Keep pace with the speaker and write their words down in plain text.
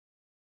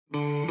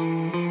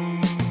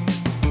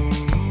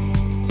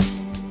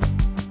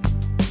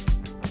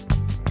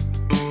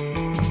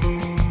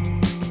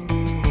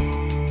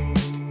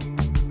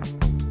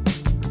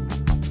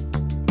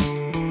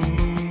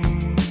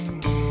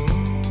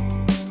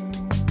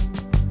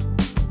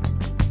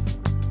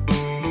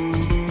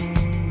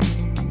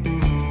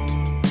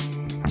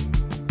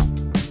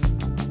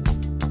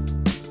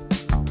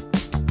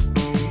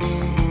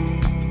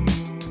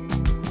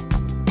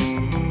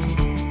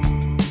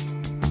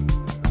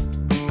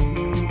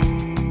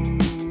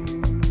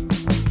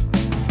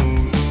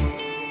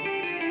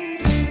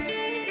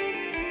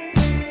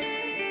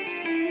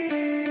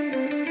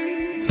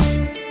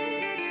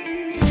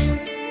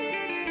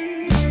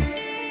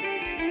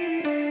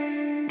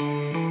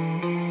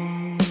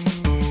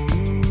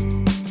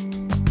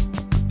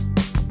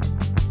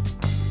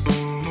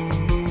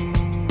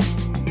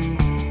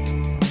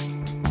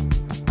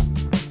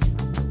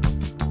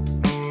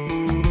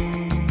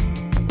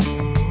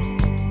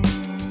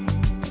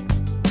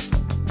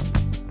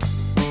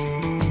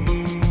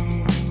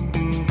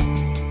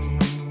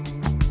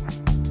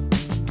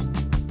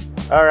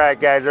All right,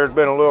 guys, there's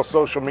been a little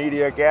social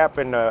media gap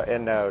in the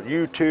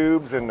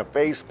YouTubes and the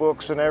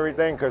Facebooks and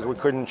everything because we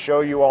couldn't show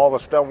you all the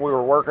stuff we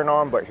were working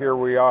on, but here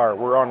we are.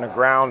 We're on the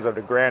grounds of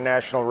the Grand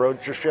National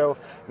Roadster Show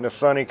in the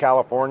sunny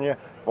California.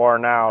 For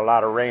now, a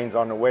lot of rain's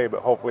on the way,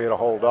 but hopefully it'll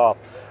hold off.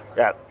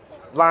 Got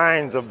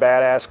lines of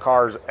badass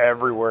cars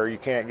everywhere. You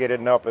can't get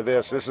enough of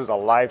this. This is a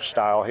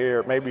lifestyle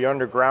here. Maybe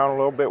underground a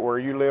little bit where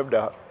you live,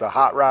 the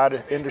hot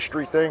rod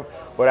industry thing,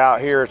 but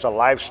out here it's a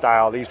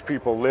lifestyle. These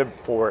people live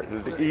for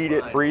it. They eat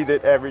it, breathe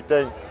it,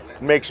 everything.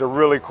 Makes a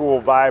really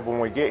cool vibe when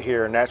we get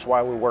here, and that's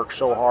why we work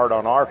so hard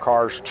on our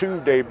cars to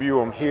debut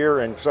them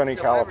here in sunny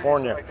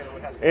California.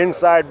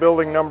 Inside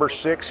building number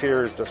 6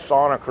 here is the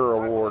Sonaker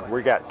Award.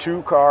 We got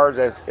 2 cars,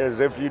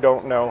 as if you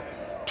don't know.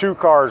 2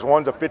 cars,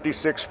 one's a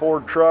 56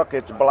 Ford truck,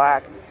 it's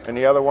black, and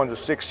the other one's a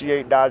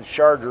 68 Dodge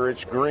Charger,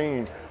 it's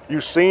green.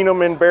 You've seen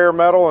them in bare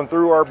metal and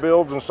through our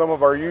builds and some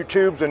of our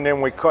YouTubes, and then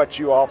we cut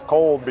you off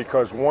cold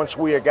because once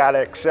we got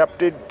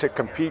accepted to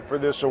compete for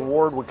this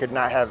award, we could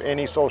not have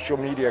any social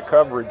media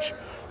coverage.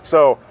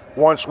 So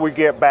once we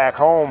get back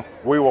home,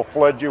 we will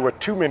flood you with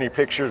too many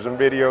pictures and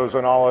videos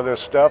and all of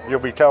this stuff. You'll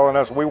be telling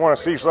us we want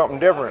to see something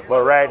different,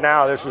 but right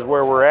now this is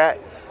where we're at.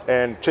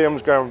 And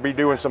Tim's going to be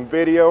doing some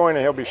videoing, and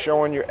he'll be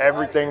showing you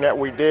everything that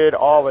we did,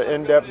 all the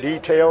in-depth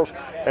details.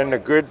 And the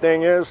good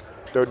thing is,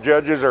 the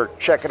judges are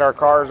checking our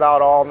cars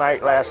out all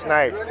night last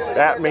night.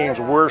 That means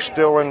we're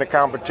still in the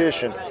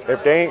competition.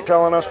 If they ain't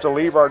telling us to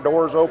leave our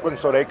doors open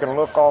so they can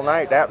look all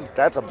night,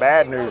 that's a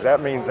bad news. That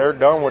means they're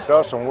done with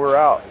us and we're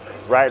out.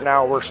 Right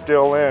now, we're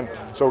still in.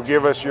 So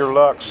give us your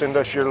luck, send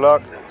us your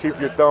luck, keep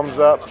your thumbs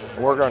up,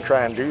 and we're going to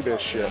try and do this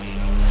shit.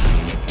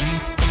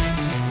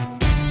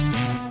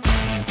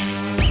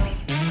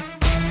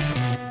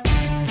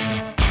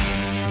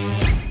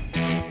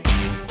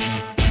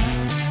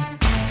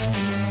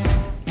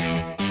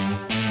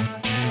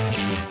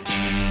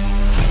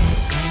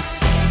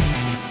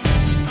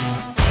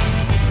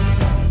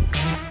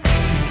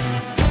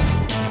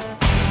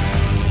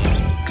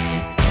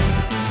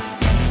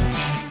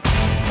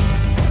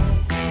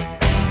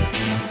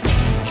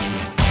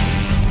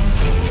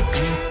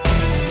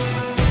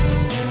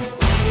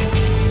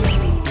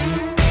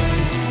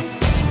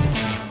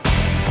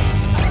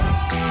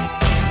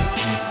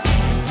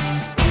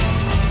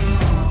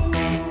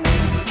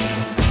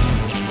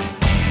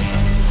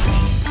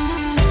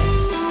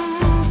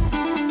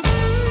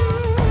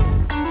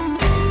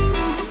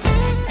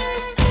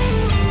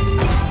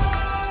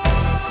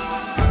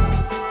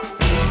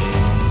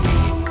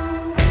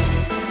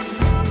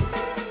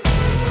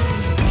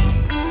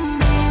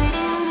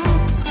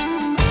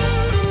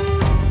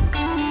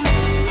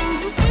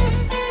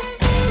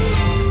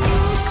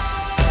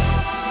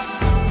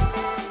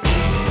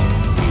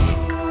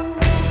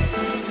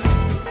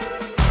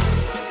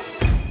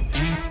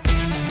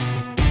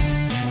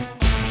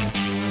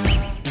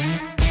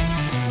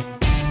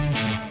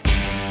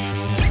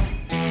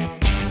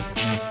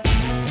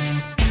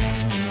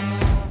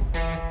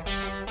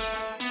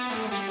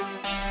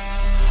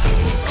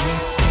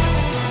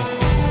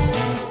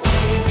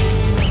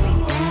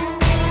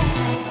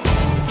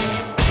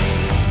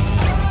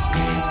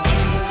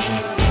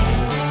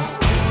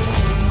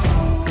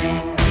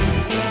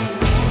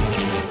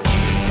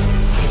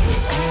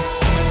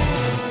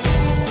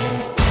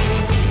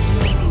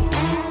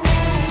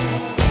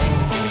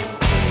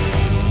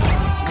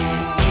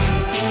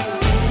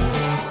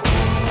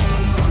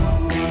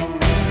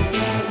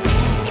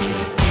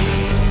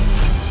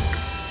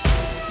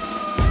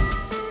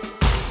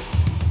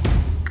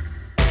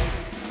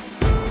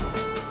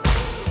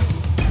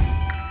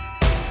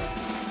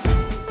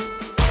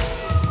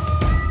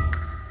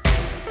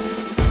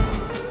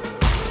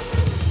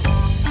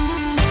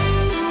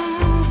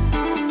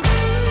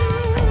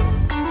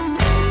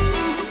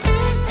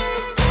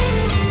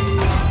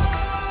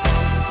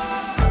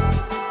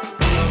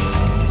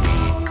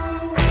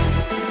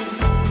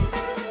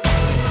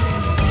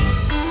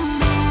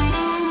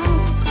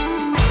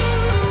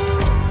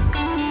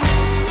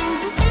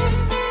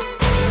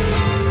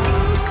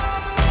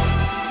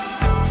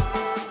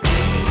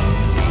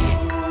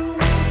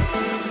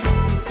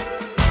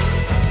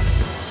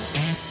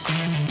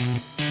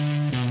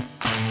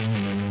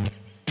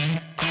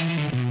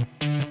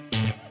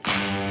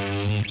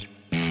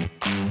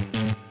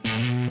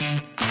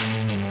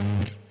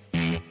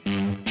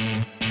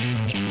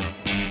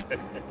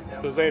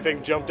 Has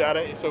anything jumped out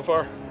at you so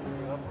far?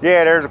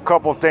 Yeah, there's a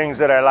couple things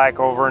that I like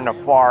over in the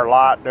far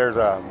lot. There's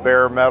a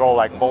bare metal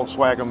like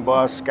Volkswagen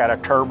bus, got a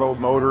turbo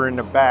motor in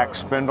the back,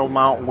 spindle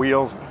mount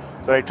wheels.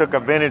 So they took a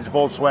vintage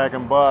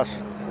Volkswagen bus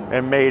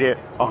and made it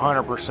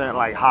 100%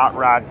 like hot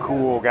rod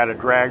cool, got a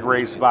drag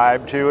race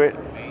vibe to it,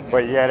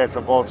 but yet it's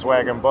a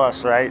Volkswagen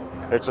bus, right?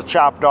 It's a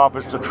chopped off,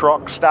 it's the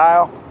truck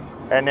style.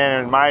 And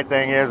then my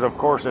thing is, of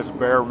course, it's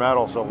bare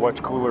metal, so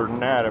what's cooler than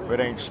that? If it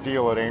ain't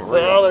steel, it ain't real.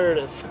 Well, there it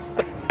is.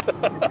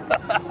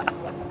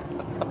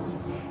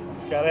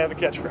 Gotta have a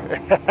catchphrase.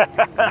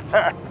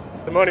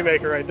 It's the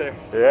moneymaker right there.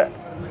 Yeah.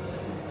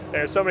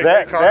 There's so many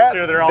great cars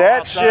here. They're all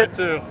outside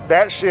too.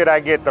 That shit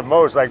I get the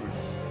most. Like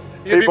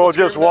People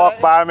just walk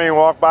by me,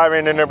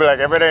 and then they'll be like,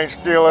 if it ain't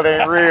steel, it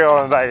ain't real.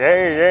 And it's like,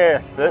 hey,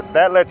 yeah,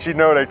 that lets you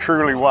know they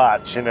truly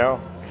watch, you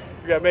know?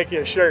 We gotta make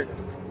you a shirt.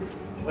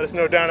 Let us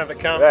know down in the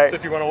comments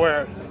if you want to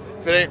wear it.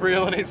 If it ain't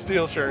real, it ain't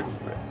steel shirt.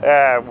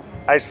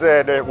 I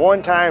said at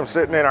one time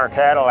sitting in our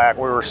Cadillac,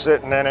 we were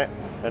sitting in it,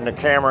 and the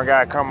camera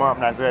guy come up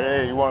and I said,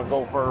 hey, you want to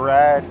go for a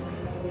ride?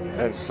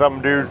 And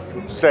some dude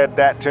said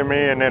that to me,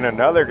 and then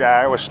another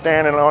guy was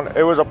standing on,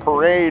 it was a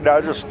parade, I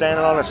was just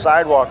standing on the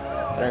sidewalk,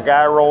 and a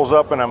guy rolls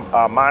up in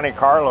a Monte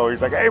Carlo.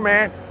 He's like, hey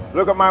man,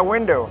 look at my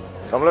window.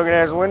 So I'm looking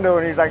at his window,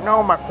 and he's like,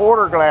 no, my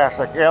quarter glass.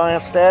 I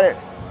glanced at it.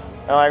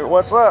 I'm like,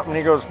 what's up? And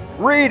he goes,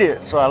 read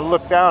it. So I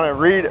looked down and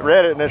read it,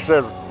 and it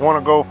says,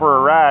 want to go for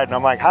a ride? And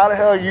I'm like, how the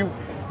hell you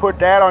put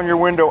that on your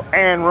window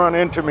and run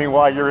into me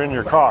while you're in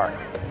your car?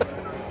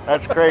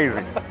 That's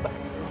crazy.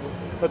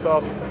 That's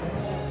awesome.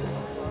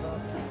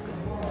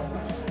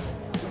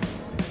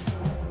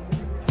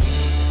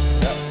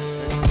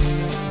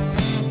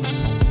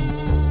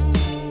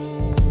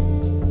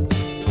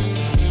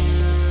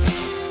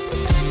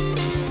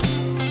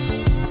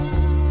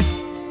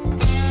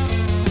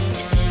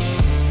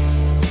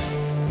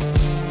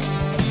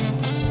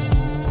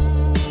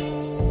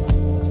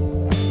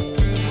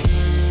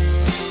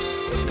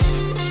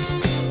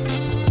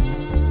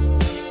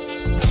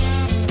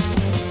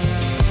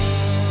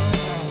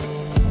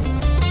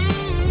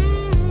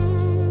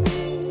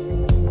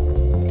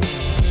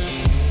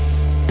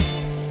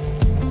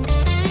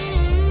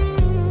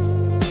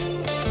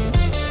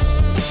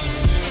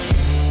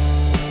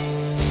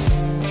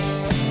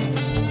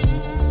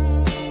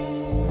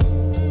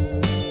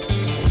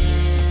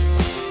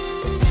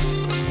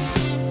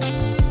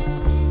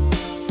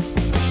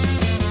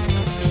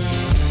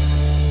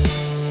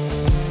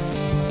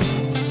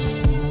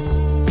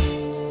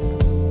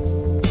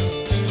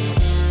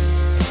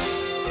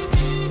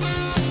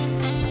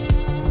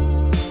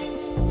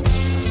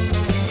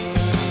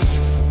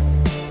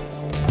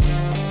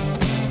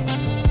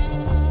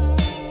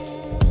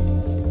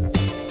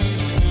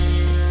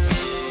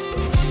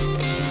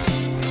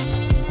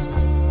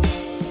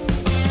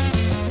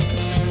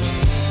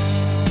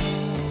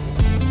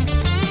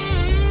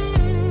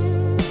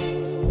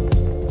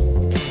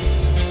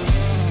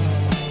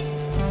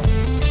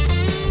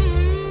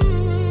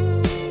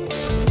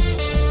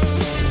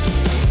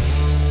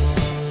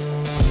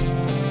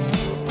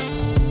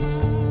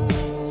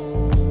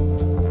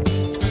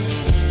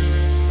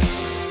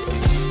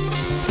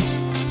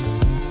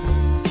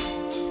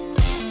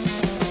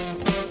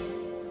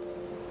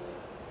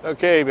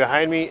 Okay,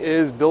 behind me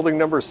is building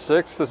number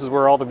 6. This is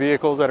where all the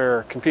vehicles that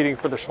are competing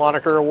for the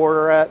Schlonaker Award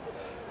are at.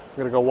 I'm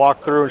gonna go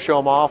walk through and show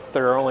them off.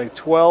 There are only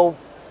 12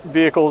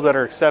 vehicles that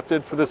are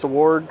accepted for this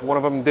award. One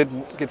of them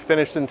didn't get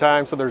finished in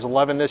time, so there's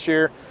 11 this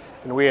year.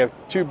 And we have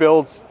 2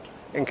 builds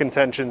in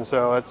contention,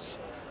 so it's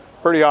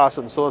pretty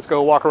awesome. So let's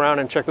go walk around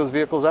and check those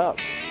vehicles out.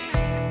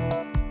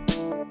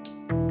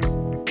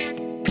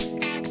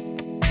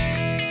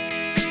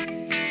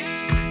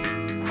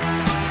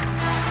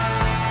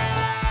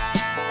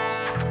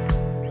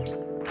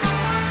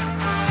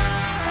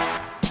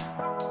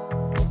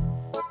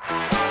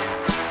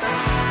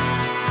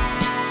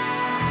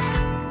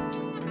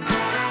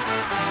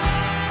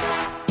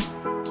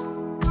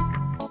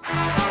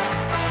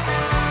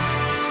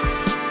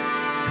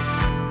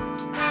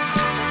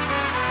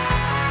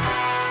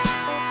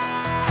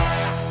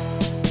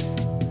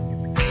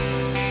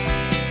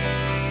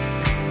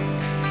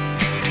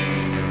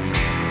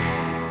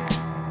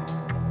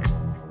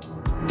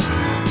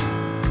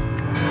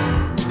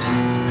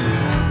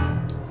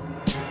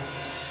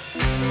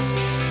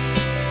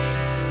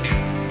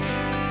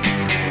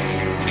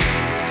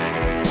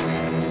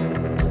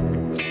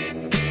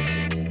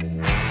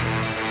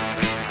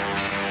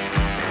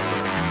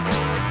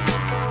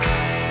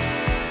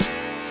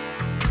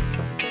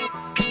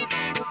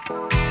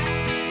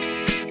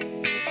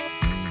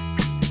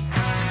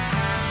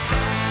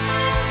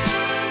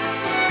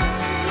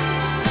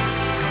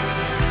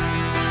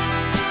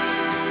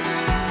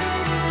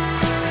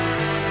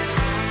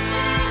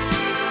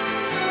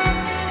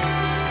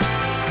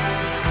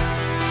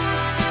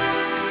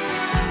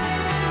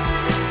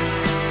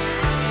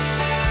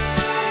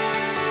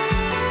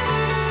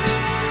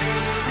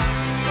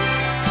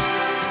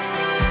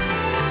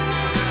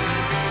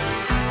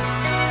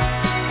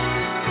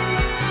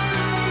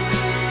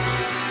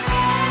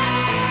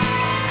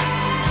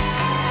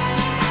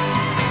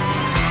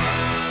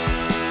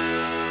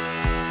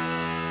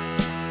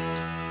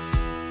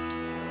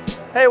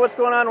 Hey, what's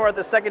going on? We're at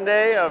the second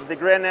day of the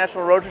Grand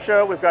National Roadster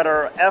Show. We've got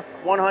our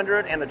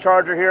F100 and the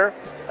Charger here.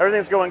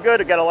 Everything's going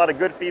good. We've got a lot of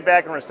good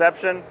feedback and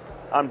reception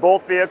on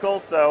both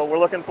vehicles, so we're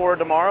looking forward to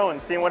tomorrow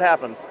and seeing what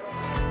happens.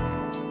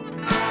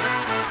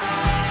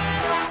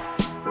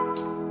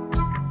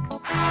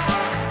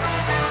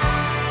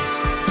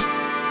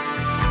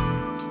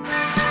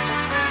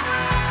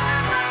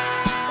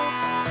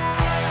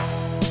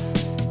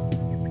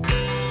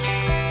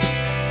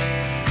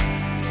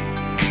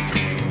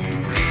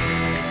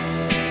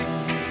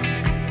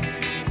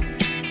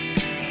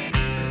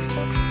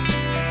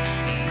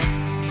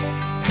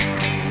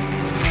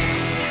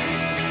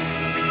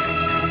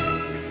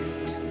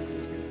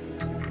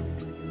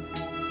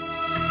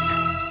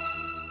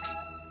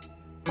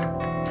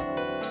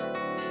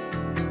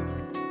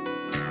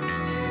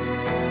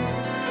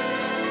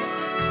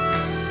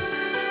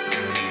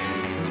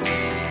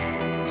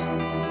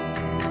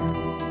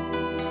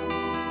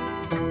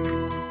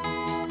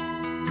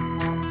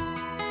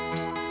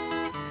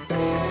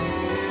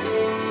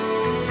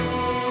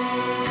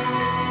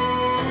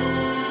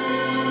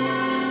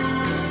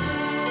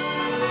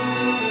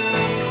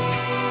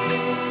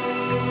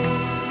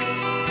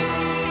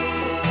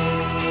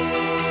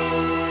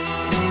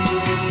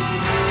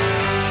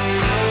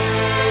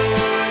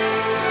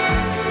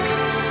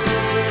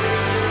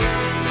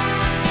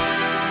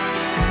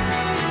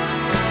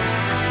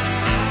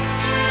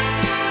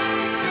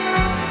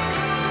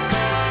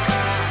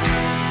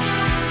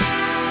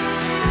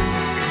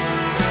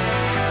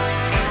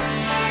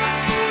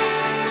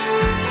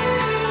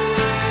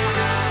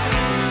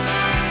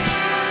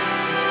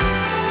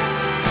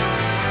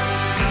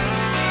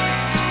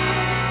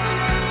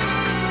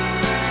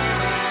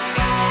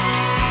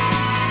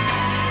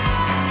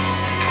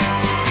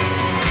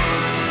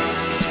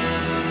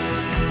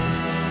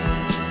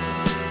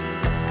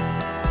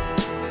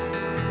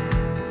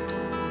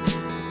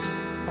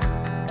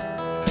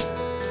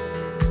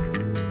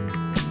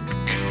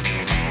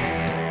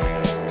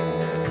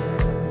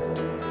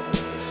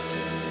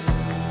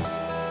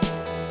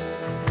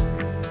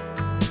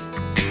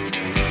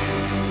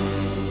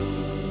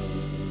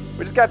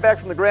 We just got back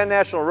from the Grand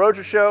National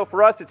Roadster Show.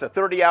 For us, it's a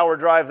 30-hour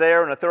drive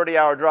there and a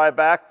 30-hour drive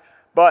back,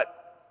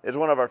 but it's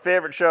one of our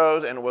favorite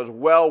shows and it was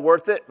well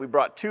worth it. We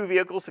brought 2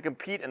 vehicles to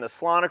compete in the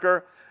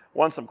Sloniker,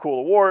 won some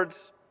cool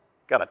awards,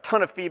 got a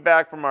ton of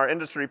feedback from our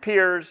industry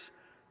peers.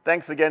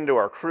 Thanks again to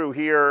our crew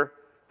here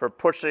for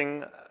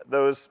pushing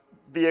those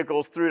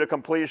vehicles through to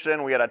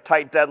completion. We had a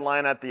tight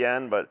deadline at the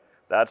end, but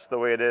that's the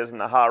way it is in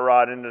the hot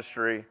rod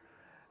industry.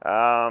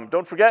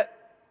 Don't forget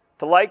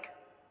to like,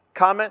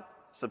 comment,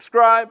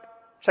 subscribe,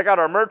 check out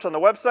our merch on the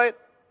website,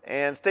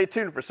 and stay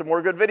tuned for some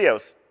more good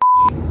videos.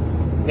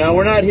 Now,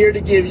 we're not here to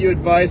give you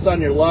advice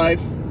on your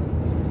life.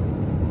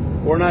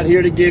 We're not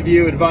here to give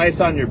you advice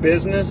on your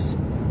business.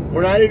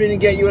 We're not even going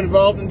to get you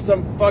involved in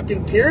some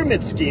fucking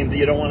pyramid scheme that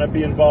you don't want to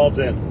be involved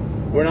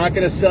in. We're not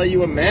going to sell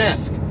you a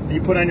mask that you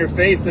put on your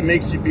face that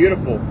makes you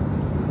beautiful.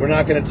 We're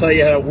not going to tell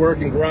you how to work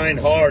and grind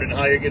hard and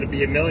how you're going to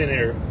be a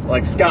millionaire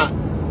like Scott.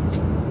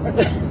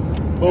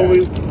 What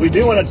we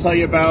do want to tell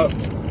you about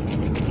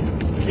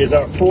is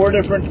our 4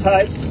 different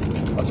types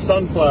of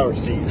sunflower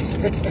seeds.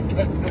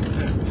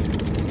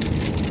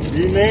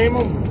 You name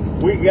them,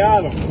 we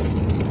got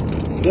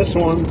them. This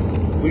one,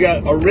 we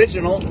got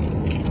Original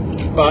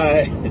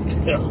by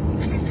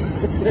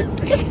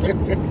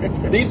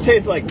These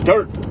taste like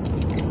dirt.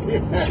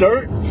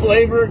 Dirt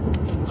flavored,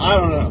 I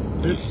don't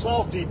know. It's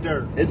salty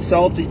dirt. It's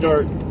salty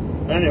dirt.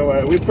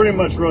 Anyway, we pretty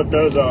much wrote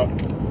those off.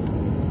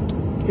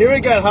 Here we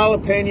got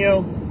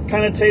jalapeno.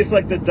 Kind of tastes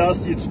like the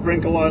dust you'd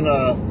sprinkle on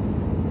a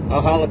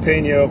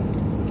jalapeno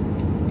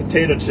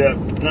potato chip.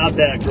 Not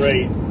that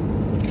great.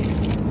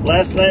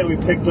 Last night we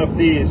picked up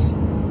these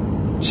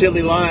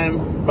chili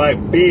lime by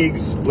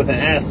Biggs with an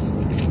S.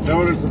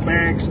 Notice the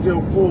bag's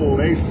still full.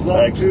 They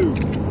suck too.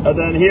 And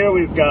then here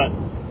we've got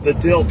the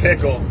dill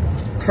pickle,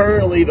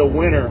 currently the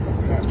winner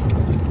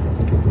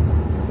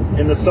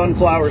in the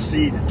sunflower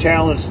seed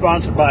challenge,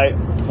 sponsored by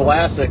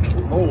Vlasic.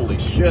 Holy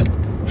shit!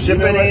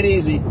 Shipping ain't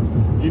easy.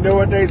 You know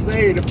what they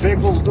say? The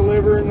pickle's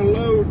delivering the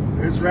load.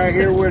 It's right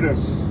here with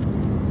us.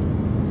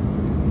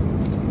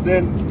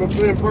 Then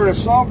for the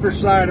softer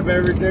side of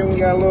everything, we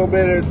got a little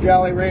bit of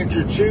Jolly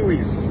Rancher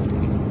Chewies.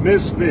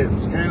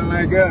 Misfits, kind of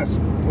like us.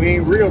 We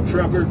ain't real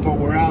truckers, but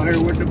we're out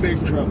here with the big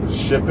truckers.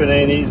 Shipping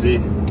ain't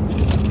easy.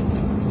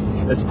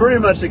 It's pretty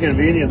much a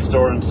convenience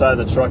store inside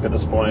the truck at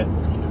this point.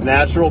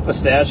 Natural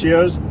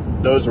pistachios,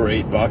 those were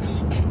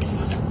 $8.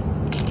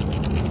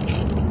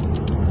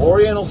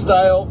 Oriental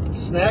style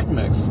snack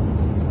mix,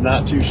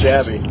 not too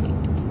shabby.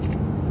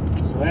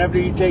 So after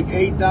you take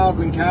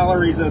 8,000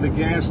 calories of the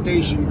gas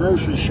station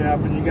grocery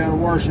shopping, you gotta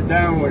wash it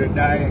down with a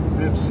Diet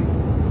Pepsi.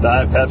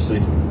 Diet Pepsi.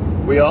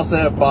 We also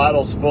have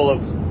bottles full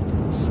of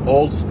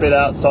old spit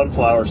out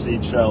sunflower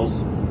seed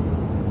shells.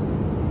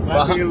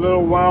 Might be a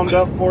little wound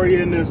up for you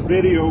in this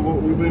video,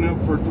 but we've been up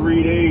for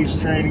 3 days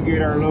trying to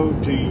get our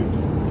load to you.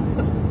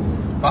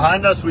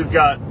 Behind us we've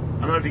got,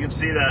 I don't know if you can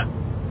see that,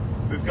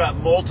 we've got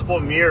multiple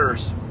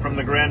mirrors from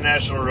the Grand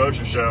National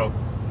Roadster Show,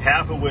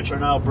 half of which are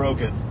now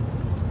broken.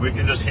 We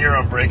can just hear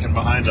them breaking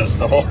behind us.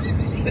 The whole,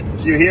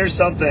 if you hear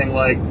something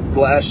like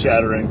glass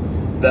shattering,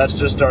 that's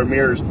just our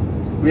mirrors.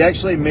 We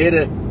actually made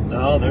it,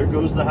 oh, there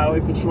goes the highway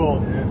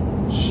patrol. Yeah.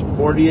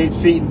 48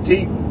 feet in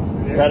deep.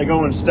 Yeah. Got to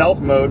go in stealth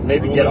mode,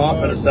 maybe get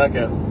off in a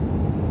second.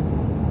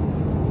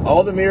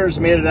 All the mirrors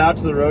made it out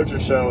to the Roadster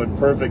Show in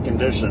perfect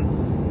condition.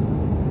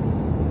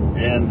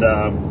 And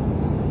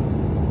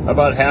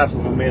about half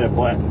of them made it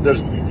black.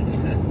 There's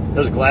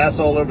glass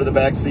all over the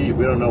back seat.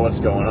 We don't know what's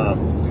going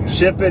on.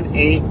 Shipping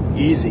ain't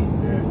easy.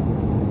 Yeah.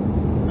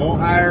 Don't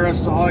hire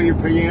us to haul your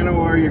piano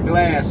or your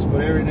glass,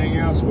 but everything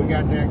else, we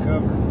got that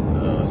covered.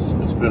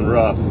 It's been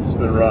rough. It's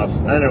been rough.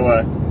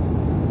 Anyway,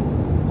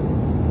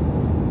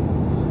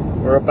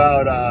 we're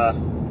about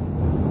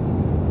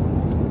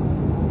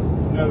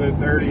another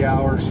 30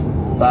 hours from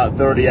home. About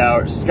 30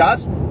 hours.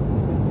 Scott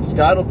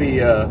will be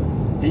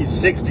he's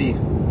 60.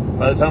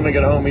 By the time we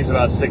get home, he's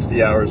about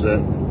 60 hours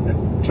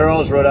in.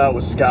 Charles rode out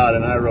with Scott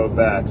and I rode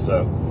back,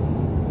 so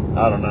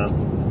I don't know.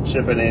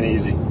 Shipping ain't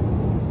easy.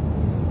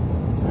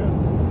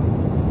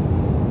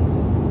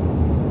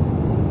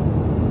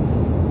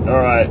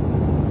 All right.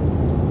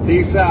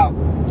 Peace out.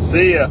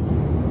 See ya.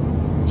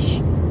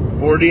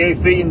 48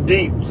 feet and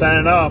deep,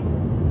 signing off.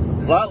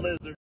 Lot Lizard.